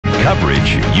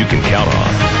Coverage you can count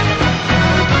on.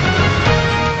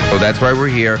 So that's why we're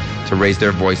here, to raise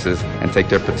their voices and take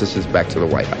their petitions back to the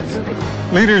White House.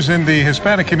 Leaders in the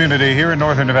Hispanic community here in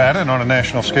northern Nevada and on a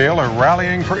national scale are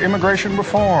rallying for immigration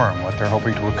reform. What they're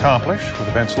hoping to accomplish with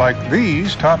events like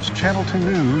these tops Channel 2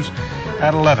 News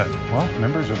at 11. Well,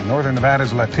 members of northern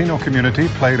Nevada's Latino community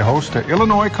played host to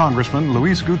Illinois Congressman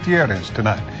Luis Gutierrez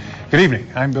tonight. Good evening.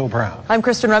 I'm Bill Brown. I'm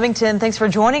Kristen Remington. Thanks for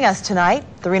joining us tonight.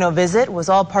 The Reno visit was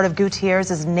all part of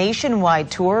Gutierrez's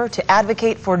nationwide tour to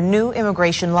advocate for new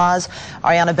immigration laws.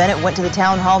 Ariana Bennett went to the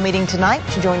town hall meeting tonight.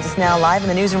 She joins us now live in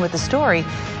the newsroom with the story.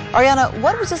 Ariana,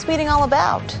 what was this meeting all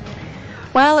about?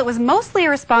 Well, it was mostly a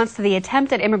response to the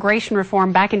attempt at immigration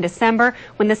reform back in December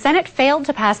when the Senate failed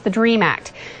to pass the DREAM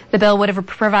Act. The bill would have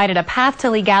provided a path to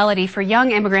legality for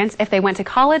young immigrants if they went to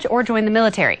college or joined the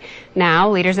military. Now,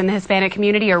 leaders in the Hispanic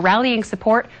community are rallying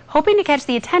support, hoping to catch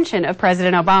the attention of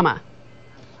President Obama.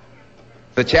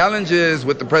 The challenge is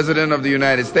with the President of the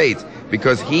United States,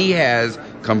 because he has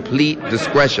complete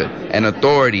discretion and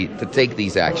authority to take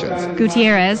these actions.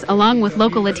 Gutierrez, along with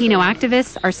local Latino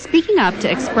activists, are speaking up to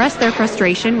express their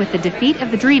frustration with the defeat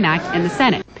of the DREAM Act in the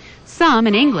Senate. Some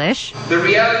in English, The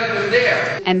reality is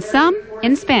there, and some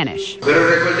in Spanish. Pero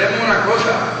recordemos una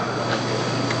cosa.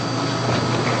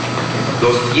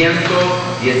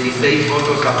 216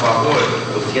 votos a favor,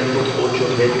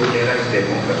 208 de ellos eran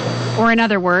demócratas. Or in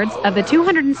other words, of the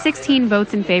 216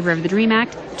 votes in favor of the DREAM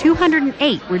Act,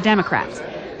 208 were Democrats.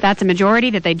 That's a majority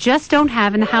that they just don't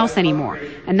have in the House anymore.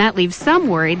 And that leaves some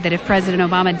worried that if President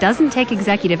Obama doesn't take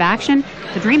executive action,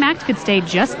 the DREAM Act could stay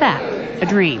just that, a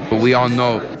dream. But we all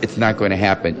know it's not going to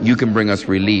happen. You can bring us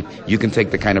relief. You can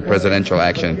take the kind of presidential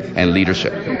action and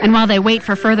leadership. And while they wait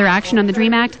for further action on the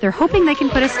DREAM Act, they're hoping they can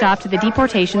put a stop to the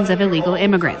deportations of illegal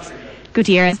immigrants.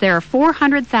 Gutierrez, there are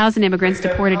 400,000 immigrants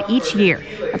deported each year,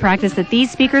 a practice that these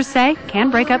speakers say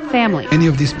can break up families. Many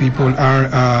of these people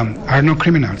are not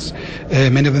criminals.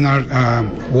 Many of them are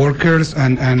workers,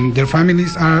 and their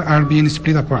families are being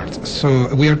split apart.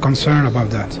 So we are concerned about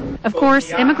that. Of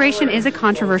course, immigration is a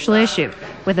controversial issue,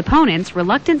 with opponents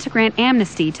reluctant to grant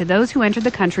amnesty to those who entered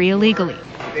the country illegally.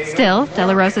 Still, De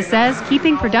La Rosa says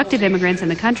keeping productive immigrants in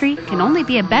the country can only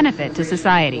be a benefit to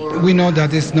society. We know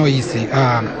that it's not easy,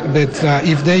 but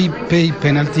if they pay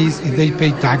penalties, if they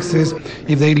pay taxes,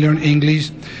 if they learn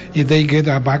English, if they get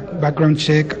a background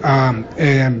check,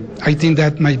 I think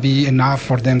that might be enough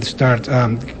for them to start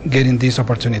getting this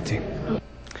opportunity.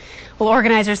 Well,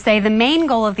 organizers say the main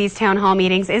goal of these town hall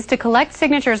meetings is to collect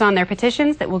signatures on their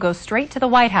petitions that will go straight to the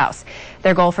White House.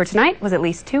 Their goal for tonight was at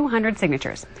least 200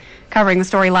 signatures. Covering the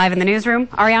story live in the newsroom,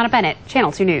 Ariana Bennett,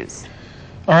 Channel 2 News.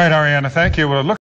 All right, Ariana, thank you. Look